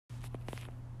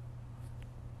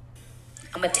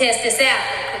I'm going to test this out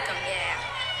real quick on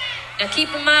y'all. Now keep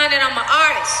in mind that I'm an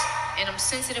artist and I'm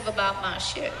sensitive about my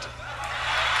shit.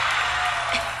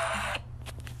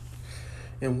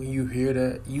 And when you hear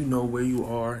that, you know where you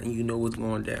are and you know what's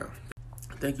going down.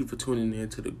 Thank you for tuning in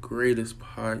to the greatest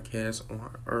podcast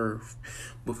on earth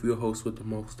with your host with the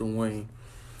most, Dwayne.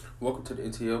 Welcome to the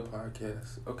NTL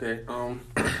podcast. Okay,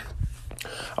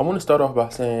 I want to start off by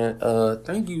saying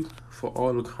thank you for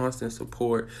all the constant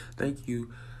support. Thank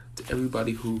you to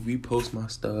everybody who reposts my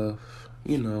stuff.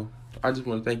 You know, I just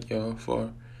want to thank y'all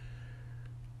for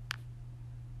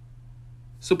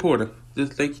supporting.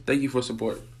 Just thank you for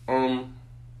support.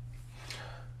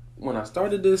 When I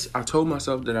started this, I told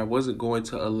myself that I wasn't going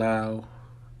to allow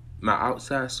my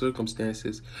outside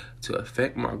circumstances to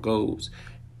affect my goals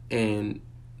and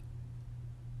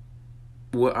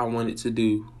what I wanted to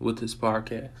do with this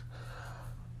podcast.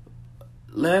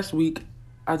 Last week,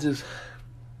 I just,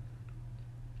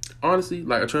 honestly,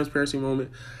 like a transparency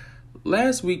moment,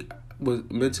 last week was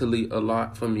mentally a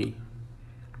lot for me.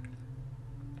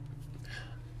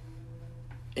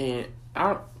 And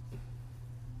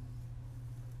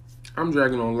I'm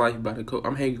dragging on life by the coat.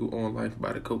 I'm hanging on life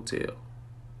by the coattail.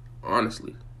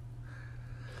 Honestly,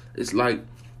 it's like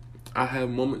I have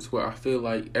moments where I feel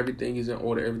like everything is in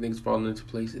order, everything's falling into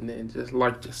place, and then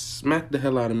just smack the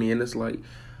hell out of me, and it's like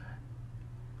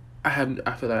I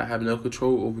feel like I have no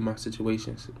control over my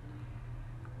situations.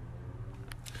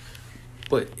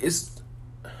 But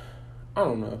I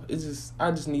don't know.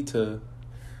 I just need to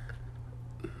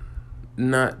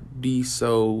not be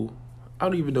so. I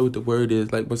don't even know what the word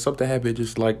is. Like when something happens,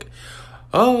 just like,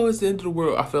 oh, it's the end of the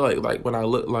world. I feel like when I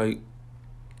look like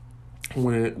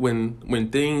when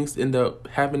things end up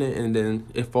happening and then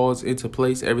it falls into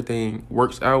place, everything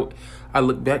works out. I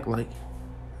look back like,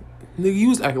 nigga, you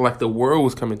was acting like the world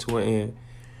was coming to an end.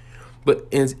 But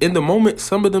in the moment,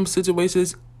 some of them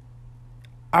situations,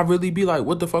 I really be like,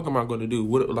 what the fuck am I going to do?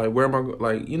 Where am I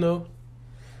like, you know,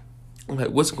 like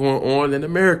what's going on in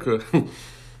America?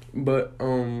 But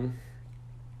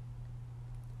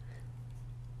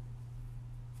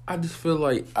I just feel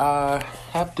like I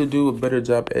have to do a better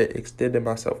job at extending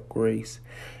myself grace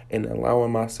and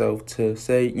allowing myself to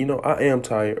say, you know, I am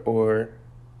tired, or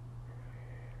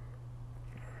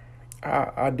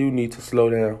I do need to slow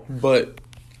down. But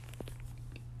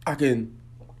I can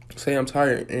say I'm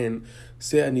tired and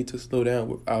say I need to slow down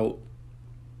without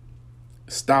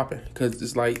stopping, because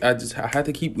it's like I have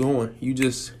to keep going. You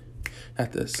just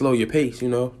have to slow your pace, you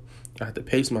know. I have to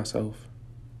pace myself.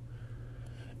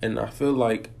 And I feel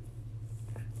like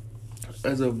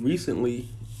as of recently,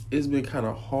 it's been kind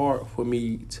of hard for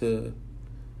me to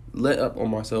let up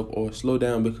on myself or slow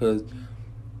down, because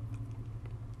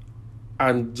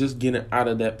I'm just getting out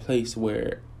of that place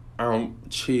where I'm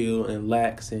chill and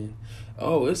lax and,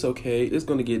 oh, it's okay, it's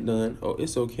going to get done. Oh,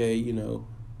 it's okay, you know,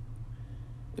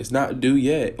 it's not due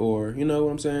yet, or, you know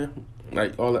what I'm saying?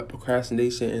 Like all that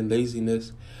procrastination and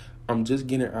laziness, I'm just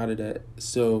getting out of that.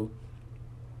 So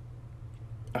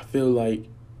I feel like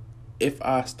if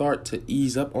I start to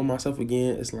ease up on myself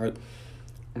again, it's like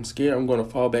I'm scared I'm going to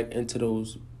fall back into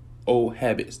those old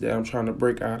habits that I'm trying to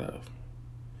break out of,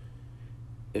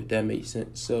 if that makes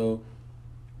sense. So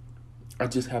I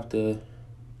just have to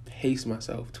pace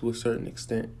myself to a certain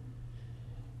extent,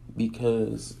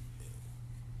 because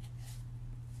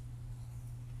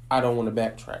I don't want to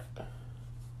backtrack.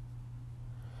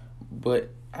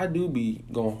 But I do be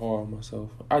going hard on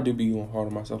myself.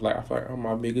 Like I feel like I'm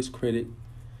my biggest critic.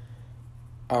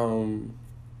 I'm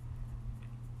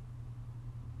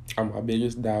my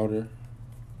biggest doubter.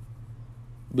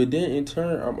 But then in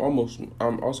turn, I'm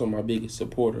also my biggest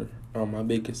supporter. I'm my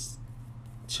biggest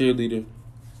cheerleader.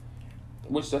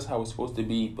 Which that's how it's supposed to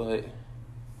be, but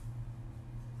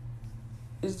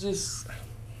it's just,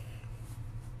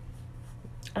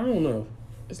 I don't know.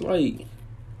 It's like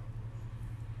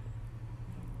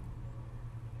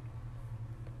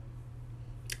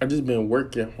I just been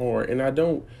working hard, and I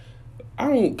don't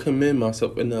commend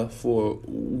myself enough for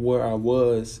where I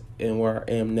was and where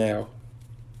I am now.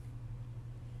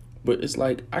 But it's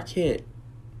like I can't,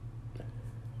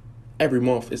 every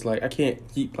month it's like I can't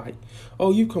keep like,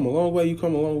 oh, you come a long way.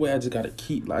 I just gotta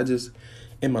keep, like,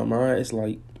 in my mind it's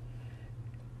like,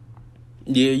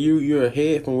 yeah, you're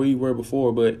ahead from where you were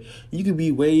before, but you could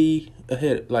be way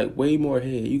ahead, like way more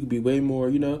ahead. You could be way more,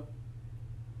 you know.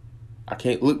 I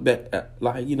can't look back at,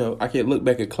 like, you know, I can't look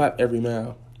back and clap every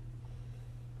mile.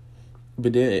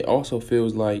 But then it also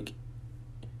feels like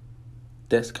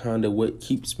that's kind of what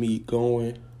keeps me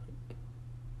going,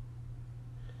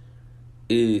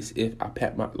 is if I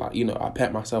pat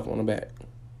myself on the back.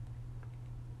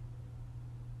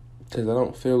 Because I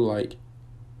don't feel like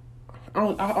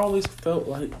I always felt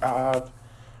like I've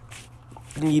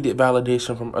needed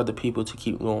validation from other people to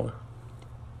keep going.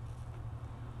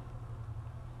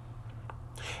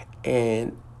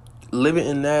 And living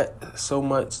in that so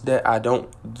much that I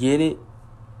don't get it,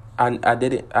 I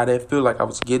didn't feel like I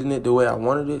was getting it the way I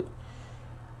wanted it.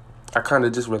 I kind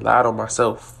of just relied on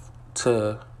myself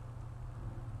to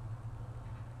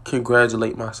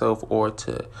congratulate myself or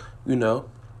to,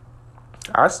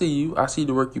 I see you. I see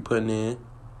the work you're putting in.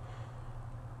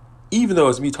 Even though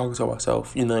it's me talking to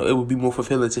myself, it would be more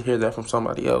fulfilling to hear that from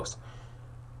somebody else.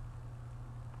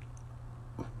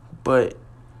 But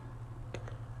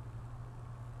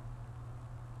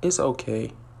it's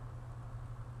okay.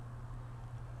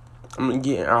 I'm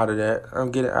getting out of that.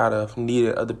 I'm getting out of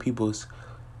needing other people's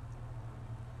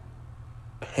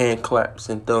hand claps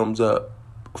and thumbs up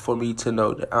for me to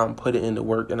know that I'm putting in the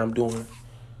work and I'm doing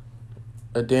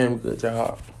a damn good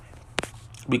job.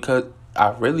 Because I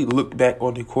really looked back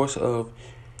on the course of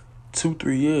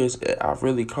 2-3 years, I've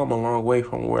really come a long way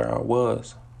from where I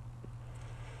was.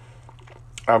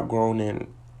 I've grown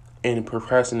in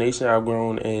procrastination. I've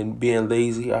grown in being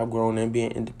lazy. I've grown in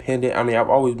being independent. I mean, I've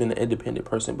always been an independent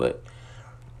person, but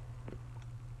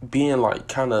being like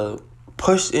kind of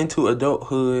pushed into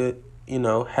adulthood,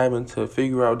 having to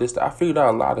figure out this. I figured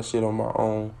out a lot of shit on my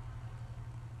own.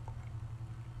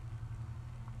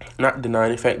 Not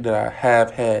denying the fact that I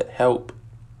have had help,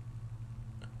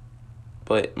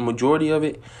 but majority of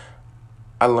it,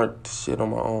 I learned this shit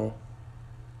on my own.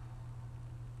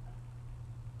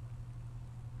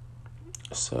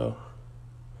 So,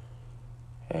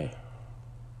 hey.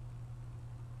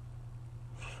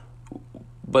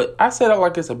 But I said it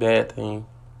like it's a bad thing.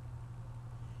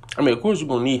 I mean, of course you're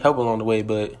going to need help along the way,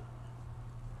 but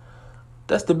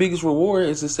that's the biggest reward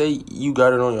is to say you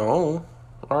got it on your own,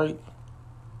 right?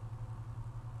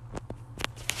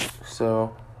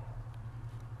 So,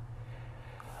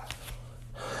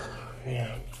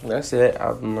 yeah, that's it.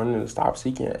 I've been learning to stop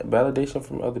seeking validation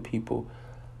from other people.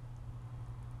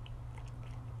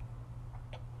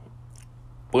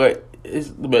 But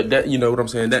that, you know what I'm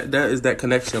saying? That is that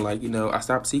connection. Like, I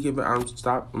stopped seeking, but I'm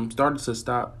starting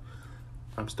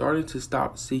to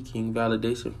stop seeking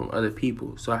validation from other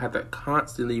people. So I have to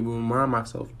constantly remind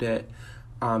myself that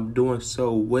I'm doing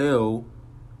so well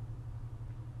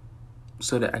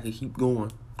so that I can keep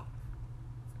going.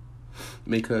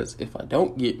 Because if I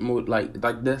don't get more, like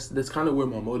that's kind of where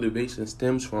my motivation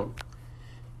stems from.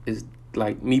 Is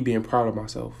like me being proud of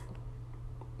myself.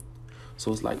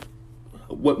 So it's like,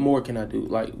 what more can I do?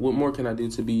 Like, what more can I do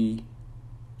to be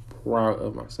proud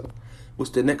of myself?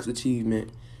 What's the next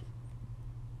achievement?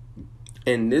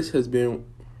 And this has been,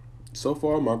 so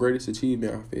far, my greatest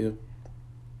achievement, I feel.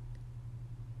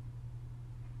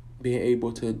 Being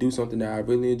able to do something that I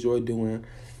really enjoy doing.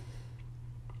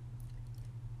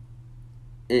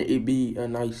 And it be a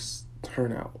nice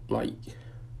turnout. Like,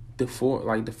 the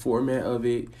format of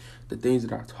it, the things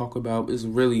that I talk about is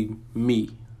really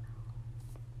me.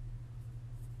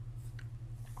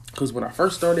 Because when I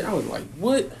first started, I was like,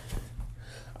 what?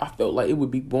 I felt like it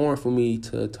would be boring for me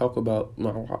to talk about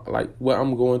what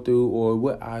I'm going through or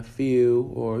what I feel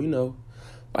or,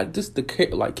 just the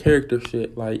character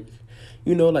shit. Like,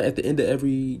 like at the end of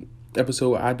every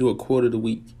episode, I do a quote of the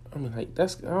week. I mean, like,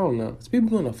 I don't know. Is people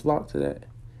going to flock to that?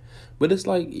 But it's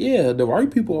like, yeah, the right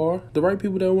people are. The right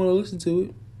people that want to listen to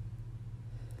it.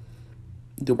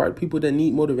 The right people that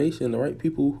need motivation. The right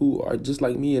people who are just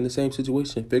like me in the same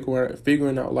situation,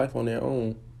 figuring out life on their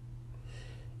own.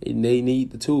 And they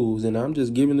need the tools, and I'm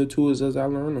just giving the tools as I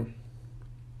learn them.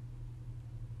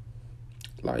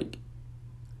 Like,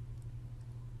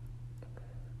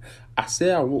 I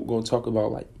said I won't go talk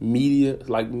about media,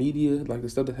 like the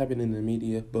stuff that's happening in the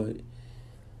media, but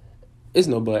it's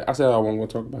no but. I said I won't go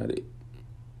talk about it.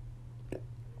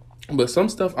 But some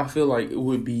stuff I feel like it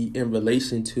would be in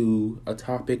relation to a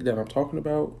topic that I'm talking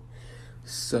about.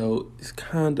 So it's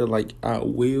kind of like I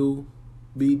will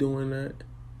be doing that.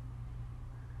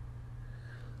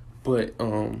 But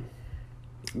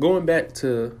going back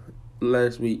to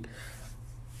last week,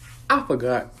 I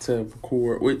forgot to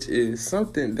record, which is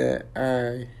something that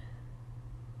I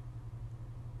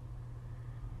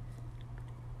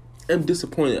am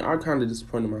disappointed. I'm kind of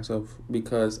disappointed in myself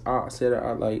because I said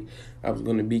I was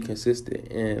going to be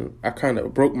consistent, and I kind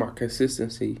of broke my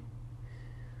consistency.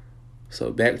 So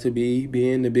back to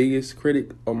being the biggest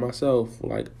critic of myself.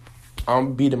 Like,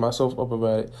 I'm beating myself up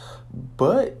about it.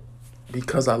 But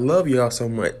because I love y'all so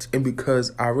much and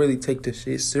because I really take this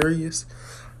shit serious,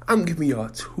 I'm giving y'all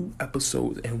 2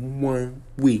 episodes in 1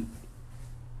 week.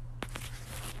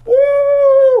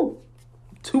 Woo!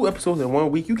 2 episodes in 1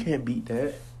 week. You can't beat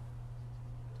that.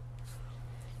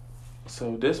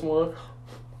 So this one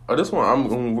I'm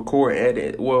gonna record and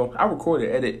edit. Well, I record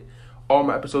and edit all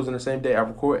my episodes in the same day. I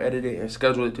record, edit it, and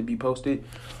schedule it to be posted.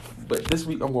 But this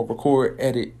week I'm gonna record,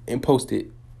 edit, and post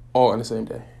it all in the same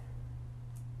day.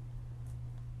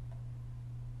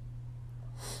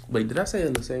 Wait, did I say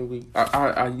in the same week?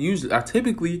 I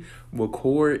typically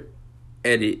record,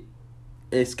 edit,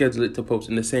 and schedule it to post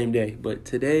in the same day. But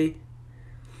today,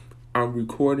 I'm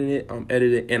recording it, I'm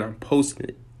editing, and I'm posting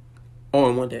it all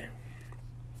in one day.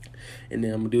 And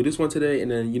then I'm gonna do this one today,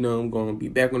 and then I'm gonna be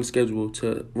back on the schedule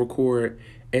to record,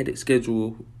 edit,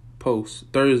 schedule, post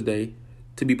Thursday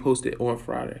to be posted on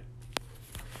Friday.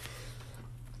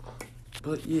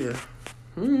 But yeah,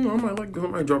 I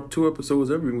might drop 2 episodes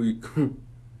every week. I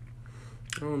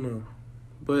don't know,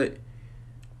 but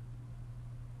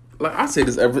like I say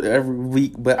this every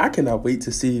week, but I cannot wait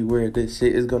to see where this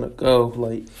shit is gonna go.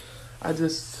 Like, I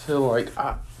just feel like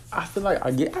I feel like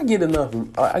I get enough.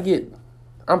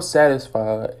 I'm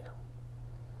satisfied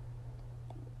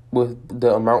with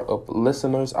the amount of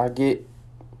listeners I get.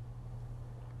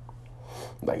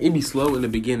 Like, it be slow in the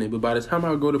beginning, but by the time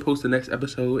I go to post the next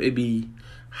episode, it be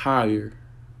higher.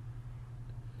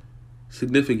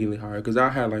 Significantly higher. Because I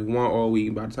had like 1 all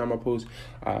week. By the time I post,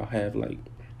 I'll have like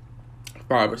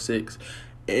 5 or 6.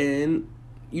 And,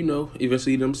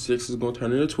 eventually them 6 is going to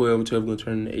turn into 12. And 12 is going to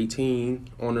turn into 18.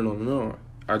 On and on and on.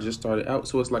 I just started out.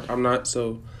 So it's like I'm not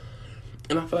so...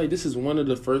 And I feel like this is one of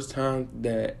the first times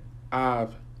that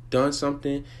I've done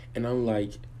something. And I'm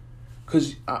like...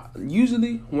 Because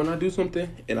usually when I do something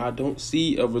and I don't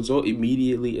see a result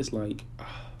immediately, it's like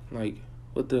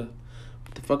what the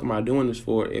fuck am I doing this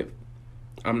for if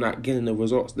I'm not getting the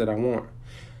results that I want?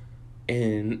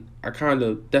 And I feel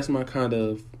like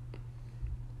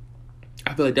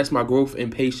that's my growth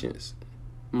in patience.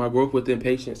 My growth within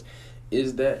patience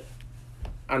is that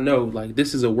I know, like,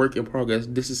 this is a work in progress.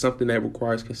 This is something that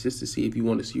requires consistency if you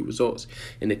want to see results.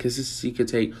 And the consistency could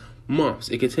take months.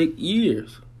 It could take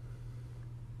years.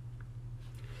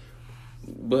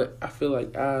 But I feel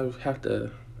like I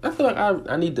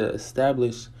need to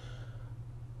establish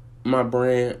my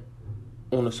brand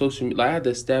on a social media. Like, I have to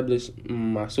establish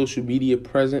my social media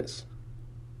presence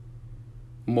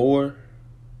more.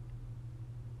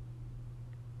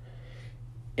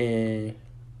 And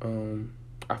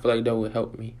I feel like that would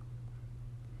help me.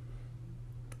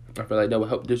 I feel like that would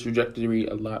help this trajectory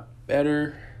a lot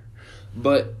better.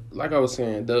 But like I was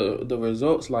saying, the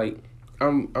results, like,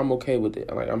 I'm okay with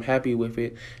it. Like, I'm happy with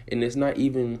it. And it's not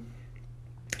even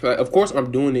like, of course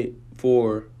I'm doing it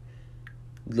for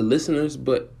the listeners,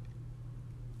 but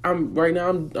I'm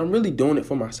really doing it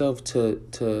for myself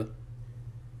to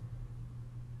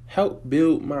help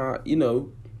build my,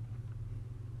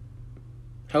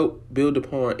 help build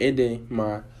upon ending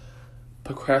my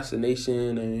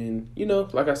procrastination and,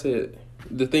 like I said,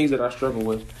 the things that I struggle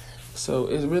with. So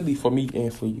it's really for me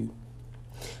and for you.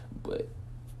 But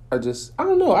I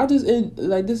don't know. I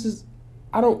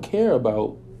don't care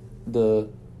about I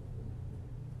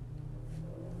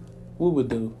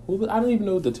don't even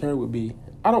know what the term would be.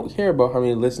 I don't care about how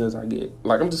many listeners I get.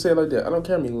 Like, I'm just saying like that. I don't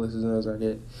care how many listeners I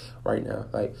get right now.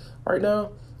 Like, right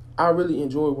now, I really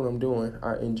enjoy what I'm doing.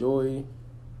 I enjoy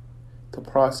the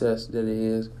process that it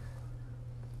is.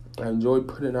 I enjoy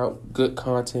putting out good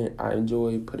content. I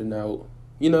enjoy putting out,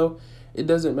 it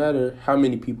doesn't matter how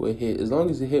many people it hit. As long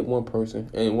as it hit one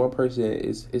person and one person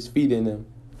is feeding them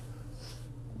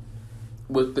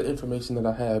with the information that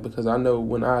I have, because I know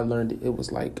when I learned it, it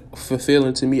was like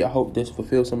fulfilling to me. I hope this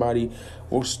fulfills somebody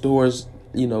or stores,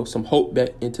 some hope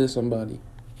back into somebody.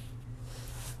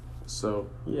 So,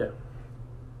 yeah.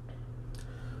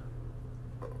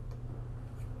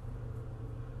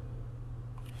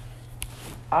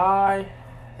 I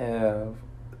have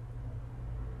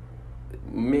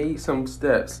made some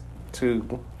steps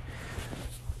to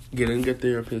getting a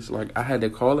therapist. Like, I had to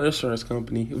call the insurance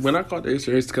company. When I called the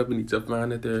insurance company to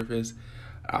find a therapist,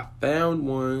 I found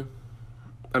one.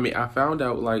 I found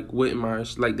out, like,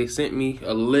 they sent me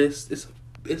a list. It's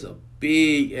a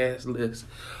big ass list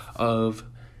of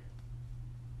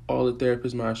all the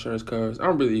therapists my insurance covers.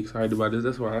 I'm really excited about this.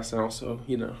 That's why I sound so,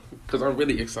 because I'm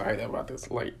really excited about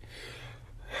this. Like,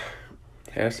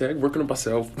 hashtag working on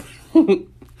myself.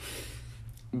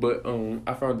 But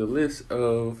I found the list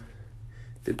of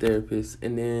the therapist,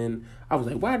 and then I was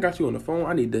like, why I got you on the phone?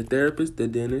 I need the therapist, the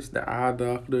dentist, the eye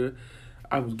doctor.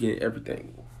 I was getting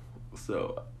everything.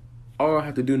 So all I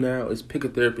have to do now is pick a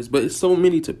therapist, but it's so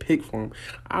many to pick from.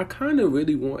 I kind of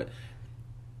really want,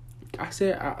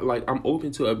 I'm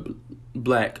open to a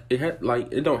black. It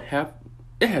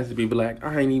has to be black.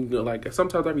 I ain't even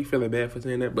sometimes I be feeling bad for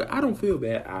saying that, but I don't feel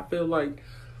bad. I feel like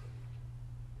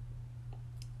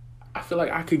feel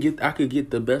like I could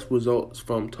get the best results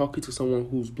from talking to someone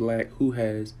who's black, who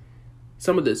has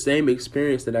some of the same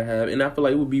experience that I have, and I feel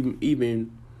like it would be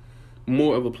even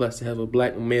more of a plus to have a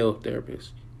black male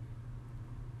therapist.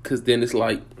 Cause then it's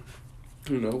like,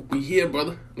 we here,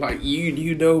 brother. Like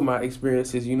you know my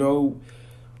experiences. You know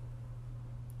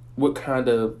what kind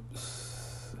of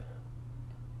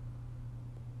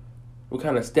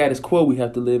status quo we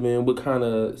have to live in, what kind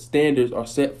of standards are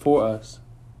set for us,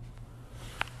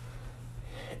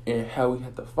 and how we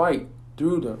have to fight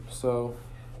through them. So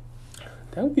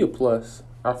that would be a plus,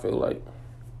 I feel like.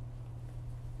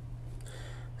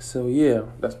 So yeah,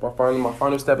 that's my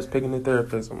final step is picking a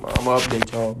therapist. I'm gonna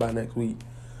update y'all by next week,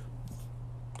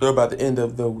 or by the end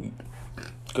of the week,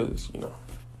 because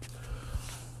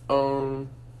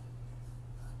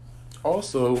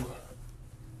also,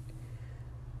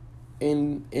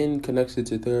 in connection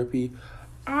to therapy,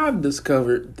 I've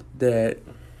discovered that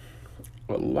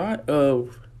a lot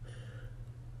of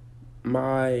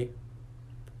my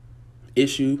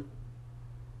issue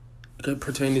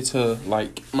pertaining to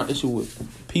like my issue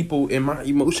with people and my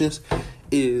emotions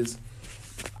is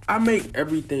I make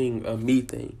everything a me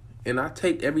thing, and I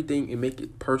take everything and make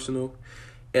it personal.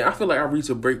 And I feel like I reached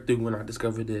a breakthrough when I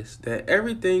discovered this, that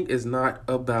everything is not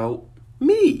about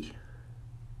me.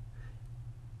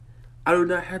 I do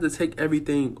not have to take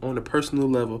everything on a personal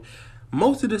level.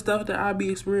 Most of the stuff that I be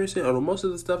experiencing, or most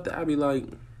of the stuff that I be like,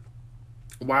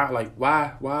 why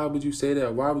would you say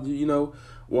that? Why would you,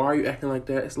 why are you acting like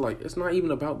that? It's like, it's not even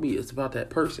about me. It's about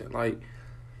that person. Like,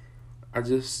 I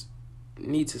just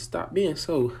need to stop being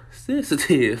so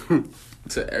sensitive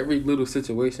to every little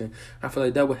situation. I feel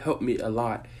like that would help me a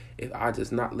lot if I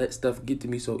just not let stuff get to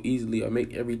me so easily or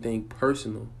make everything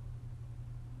personal.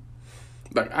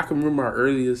 Like, I can remember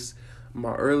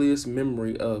my earliest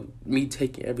memory of me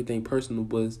taking everything personal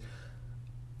was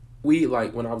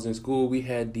when I was in school, we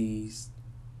had these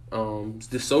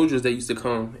the soldiers that used to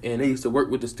come and they used to work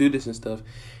with the students and stuff.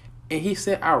 And he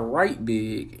said I write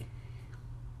big.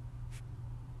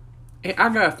 And I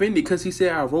got offended because he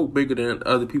said I wrote bigger than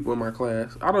other people in my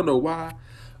class. I don't know why,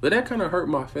 but that kind of hurt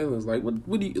my feelings. Like,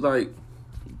 what do you, like,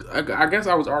 I guess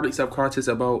I was already self-conscious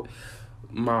about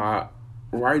my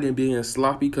writing being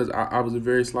sloppy because I was a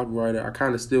very sloppy writer. I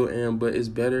kind of still am, but it's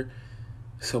better.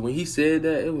 So when he said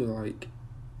that, it was like,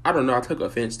 I don't know, I took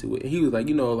offense to it. And he was like,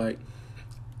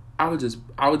 I was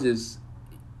just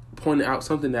pointing out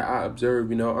something that I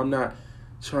observed, I'm not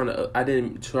I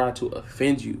didn't try to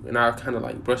offend you. And I kind of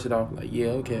like brushed it off like, yeah,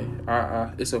 okay,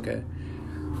 it's okay.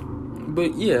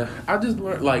 But yeah, I just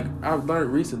learned, I've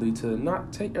learned recently to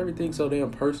not take everything so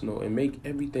damn personal and make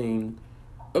everything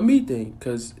a me thing,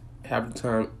 because half the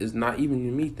time it's not even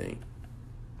a me thing.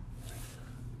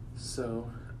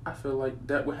 So I feel like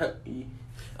that would help me.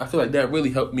 I feel like that really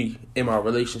helped me in my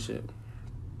relationship.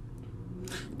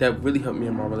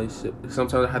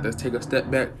 Sometimes I have to take a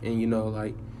step back and,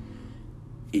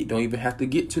 it don't even have to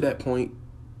get to that point,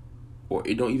 or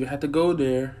it don't even have to go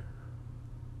there.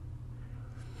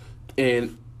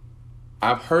 And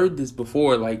I've heard this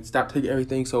before, like, stop taking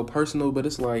everything so personal, but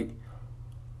it's like,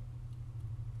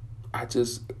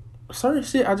 certain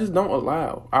shit I just don't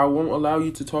allow. I won't allow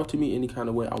you to talk to me any kind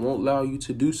of way. I won't allow you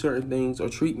to do certain things or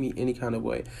treat me any kind of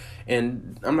way.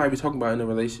 And I'm not even talking about in a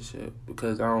relationship,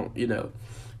 because I don't,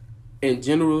 in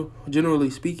generally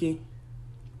speaking,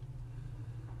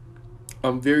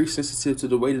 I'm very sensitive to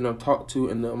the way that I'm talked to,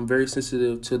 and I'm very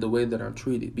sensitive to the way that I'm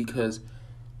treated, because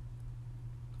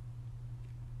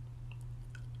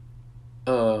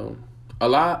a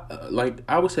lot, like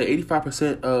I would say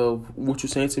 85% of what you're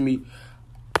saying to me,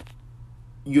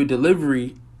 your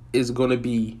delivery is going to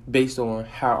be based on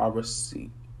how I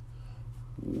receive.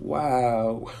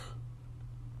 Wow.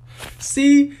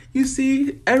 You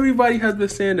see, everybody has been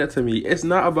saying that to me. It's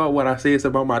not about what I say, it's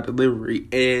about my delivery.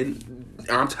 And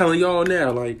I'm telling y'all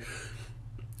now, like,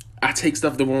 I take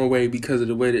stuff the wrong way because of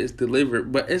the way that it's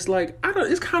delivered. But it's like,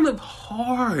 it's kind of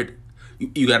hard.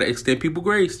 You got to extend people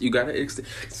grace. You have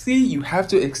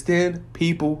to extend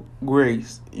people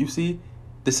grace. You see,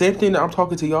 the same thing that I'm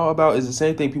talking to y'all about is the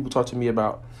same thing people talk to me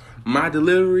about. My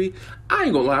delivery, I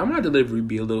ain't gonna lie, my delivery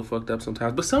be a little fucked up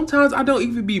sometimes. But sometimes I don't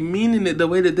even be meaning it the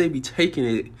way that they be taking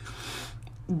it.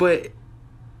 But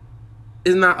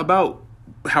it's not about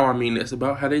how I mean it. It's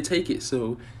about how they take it.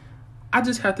 So I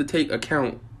just have to take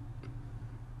account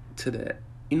to that,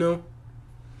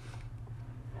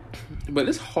 But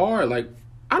it's hard. Like,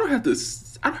 I don't have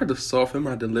to soften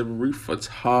my delivery for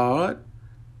Todd.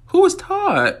 Who is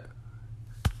Todd?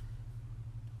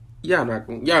 Y'all not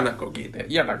gonna get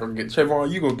that. Y'all not gonna get it.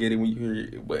 Trayvon, you gonna get it when you hear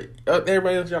it. But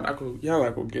everybody else, y'all not gonna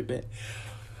get that.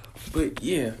 But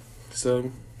yeah,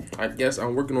 So I guess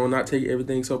I'm working on not taking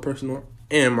everything so personal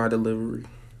and my delivery.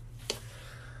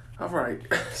 All right,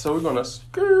 so we're gonna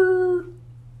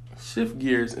shift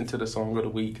gears into the song of the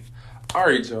week. All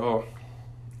right, y'all.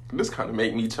 This kind of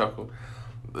made me chuckle.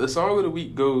 The song of the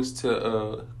week goes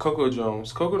to Coco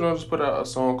Jones. Coco Jones put out a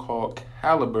song called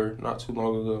Caliber not too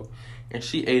long ago, and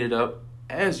she ate it up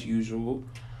as usual.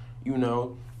 You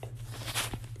know,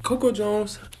 Coco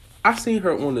Jones, I seen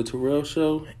her on the Terrell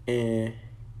show, and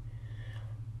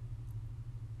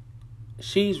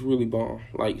she's really bomb.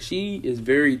 Like, she is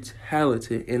very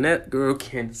talented, and that girl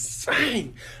can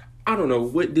sing. I don't know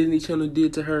what Disney Channel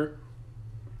did to her.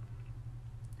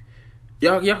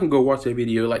 Y'all can go watch that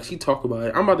video. Like, she talked about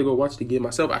it. I'm about to go watch it again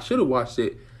myself. I should have watched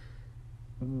it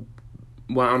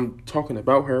while I'm talking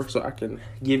about her, so I can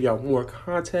give y'all more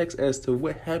context as to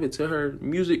what happened to her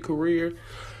music career.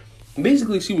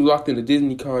 Basically, she was locked in a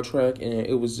Disney contract, and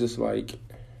it was just like,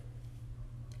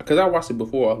 because I watched it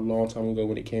before a long time ago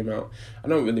when it came out. I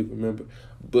don't really remember,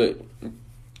 but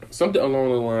something along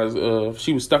the lines of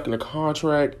she was stuck in a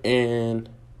contract and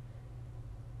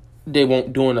they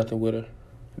won't do nothing with her,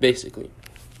 basically.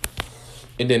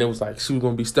 And then it was like she was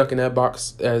going to be stuck in that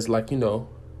box as, like, you know,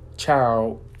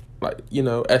 child. Like, you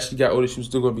know, as she got older, she was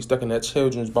still going to be stuck in that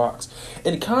children's box.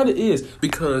 And it kind of is,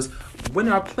 because when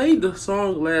I played the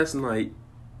song last night,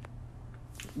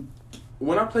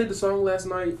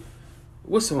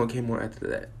 what song came on after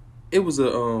that? It was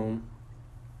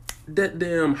that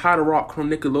damn How to Rock from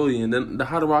Nickelodeon. Then the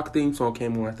How to Rock theme song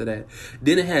came on after that.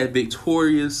 Then it had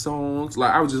Victoria's songs.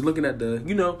 Like, I was just looking at the,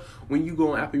 you know, when you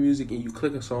go on Apple Music and you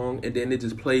click a song and then it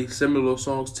just plays similar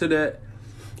songs to that.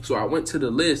 So I went to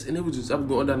the list, and it was just, I was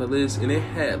going down the list, and it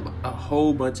had a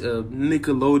whole bunch of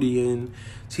Nickelodeon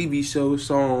TV show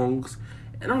songs.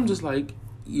 And I'm just like,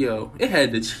 yo, it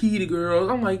had the Cheetah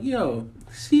Girls. I'm like, yo,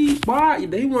 see, why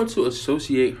they want to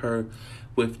associate her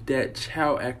with that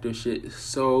child actor shit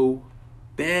so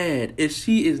bad. And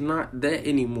she is not that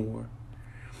anymore.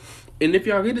 And if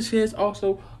y'all get a chance,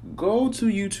 also go to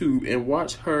YouTube and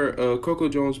watch her Coco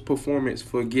Jones performance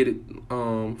for Get It,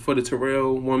 for the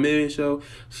Terrell 1 Million show.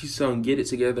 She sung Get It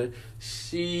Together.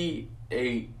 She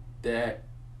ate that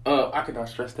up. I cannot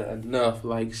stress that enough.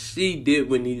 Like, she did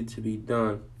what needed to be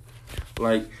done.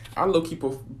 Like, I low-key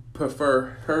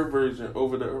prefer her version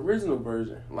over the original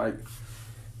version. Like,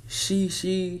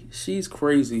 she's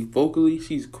crazy. Vocally,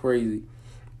 she's crazy.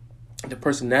 The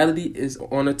personality is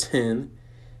on a 10.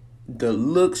 The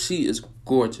look, she is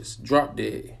gorgeous. Drop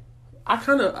dead. I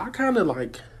kind of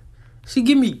like, she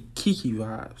give me Kiki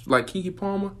vibes. Like Keke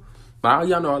Palmer. Like,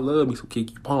 y'all know I love me some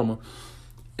Keke Palmer.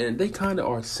 And they kind of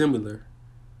are similar.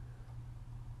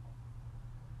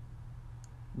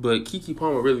 But Keke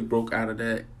Palmer really broke out of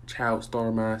that child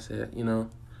star mindset, you know?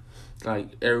 Like,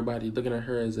 everybody looking at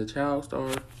her as a child star.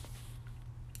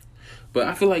 But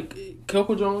I feel like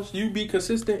Coco Jones, you be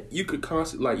consistent, you could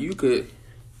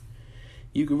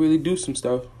you could really do some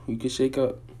stuff. You could shake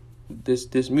up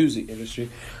this music industry.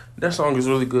 That song is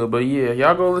really good. But yeah,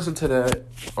 y'all go listen to that.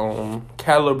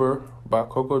 Caliber by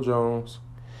Coco Jones.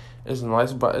 It's a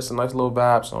nice little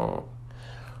vibe song.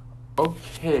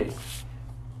 Okay.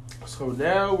 So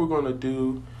now we're gonna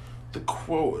do the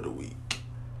quote of the week.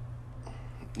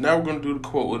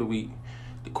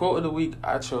 The quote of the week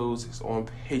I chose is on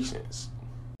patience.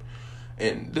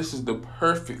 And this is the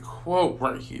perfect quote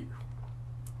right here.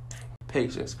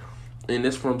 Patience. And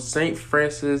it's from St.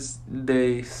 Francis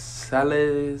de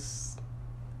Sales.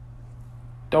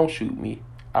 Don't shoot me.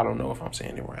 I don't know if I'm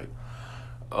saying it right.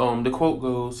 The quote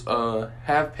goes,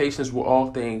 have patience with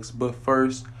all things, but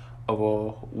first of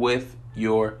all, with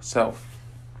yourself.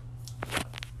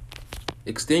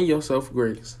 Extend yourself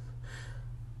grace.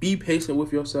 Be patient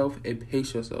with yourself and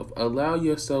pace yourself. Allow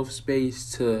yourself space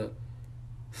to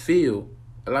feel.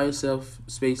 Allow yourself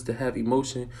space to have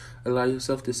emotion. Allow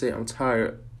yourself to say, I'm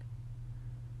tired.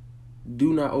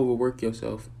 Do not overwork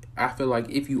yourself. I feel like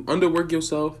if you underwork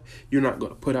yourself, you're not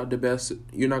going to put out the best.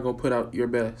 You're not going to put out your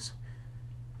best.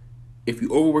 If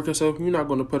you overwork yourself, you're not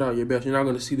going to put out your best. You're not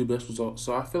going to see the best results.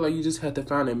 So I feel like you just have to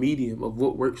find a medium of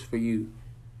what works for you.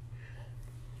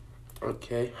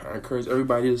 Okay, I encourage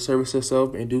everybody to service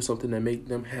yourself and do something that make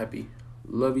them happy.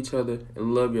 Love each other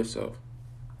and love yourself.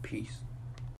 Peace.